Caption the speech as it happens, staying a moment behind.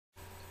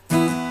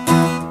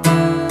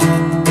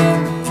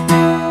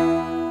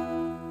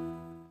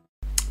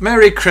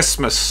Merry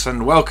Christmas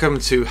and welcome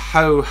to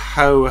Ho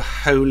Ho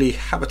Holy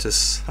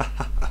Habitus.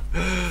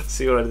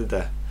 See what I did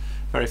there?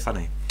 Very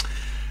funny.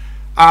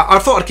 I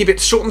thought I'd keep it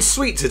short and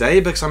sweet today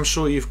because I'm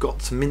sure you've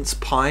got mince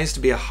pies to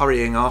be a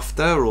hurrying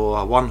after, or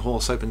a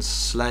one-horse open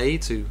sleigh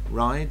to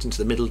ride into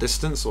the middle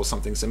distance or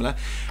something similar.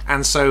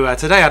 And so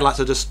today I'd like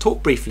to just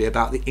talk briefly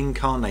about the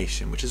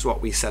incarnation, which is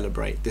what we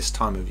celebrate this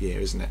time of year,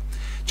 isn't it?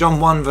 John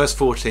 1 verse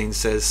 14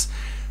 says,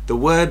 "The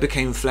Word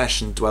became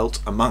flesh and dwelt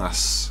among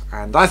us."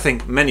 And I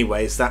think in many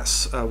ways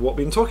that's what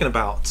we've been talking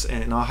about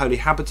in our Holy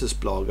Habitus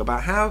blog,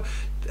 about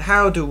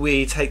how do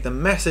we take the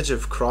message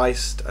of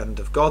Christ and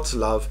of God's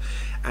love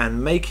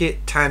and make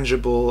it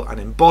tangible and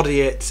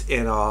embody it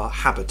in our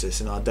habitus,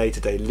 in our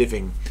day-to-day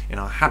living, in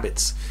our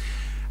habits.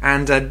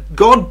 And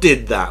God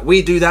did that.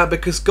 We do that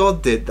because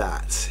God did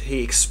that.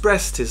 He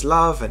expressed his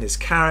love and his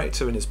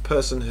character and his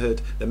personhood,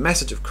 the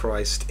message of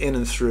Christ, in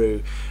and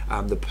through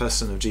the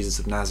person of Jesus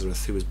of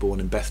Nazareth, who was born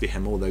in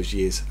Bethlehem all those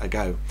years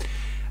ago.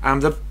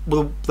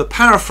 The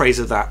paraphrase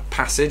of that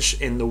passage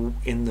in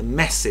the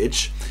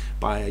Message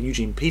by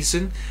Eugene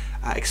Peterson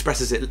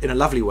expresses it in a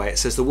lovely way. It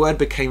says, "The Word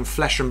became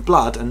flesh and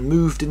blood and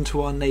moved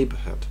into our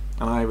neighbourhood."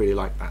 And I really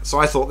like that. So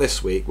I thought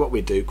this week what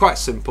we'd do, quite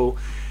simple,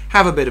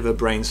 have a bit of a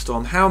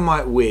brainstorm. How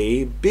might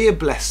we be a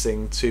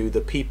blessing to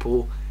the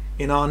people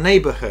in our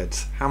neighbourhood?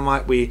 How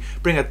might we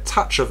bring a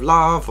touch of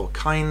love or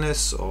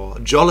kindness or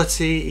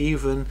jollity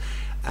even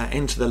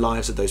into the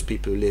lives of those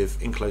people who live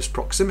in close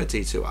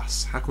proximity to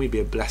us? How can we be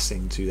a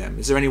blessing to them?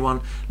 Is there anyone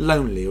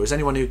lonely, or is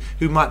anyone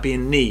who might be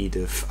in need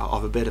of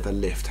a bit of a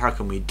lift? How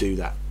can we do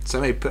that?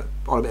 So maybe put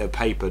on a bit of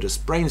paper,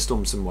 just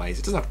brainstorm some ways.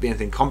 It doesn't have to be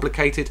anything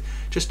complicated,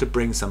 just to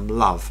bring some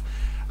love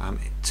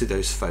to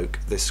those folk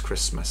this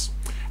Christmas.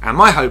 And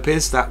my hope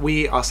is that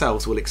we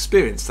ourselves will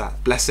experience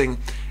that blessing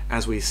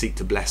as we seek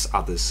to bless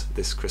others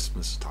this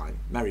Christmas time.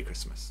 Merry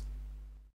Christmas.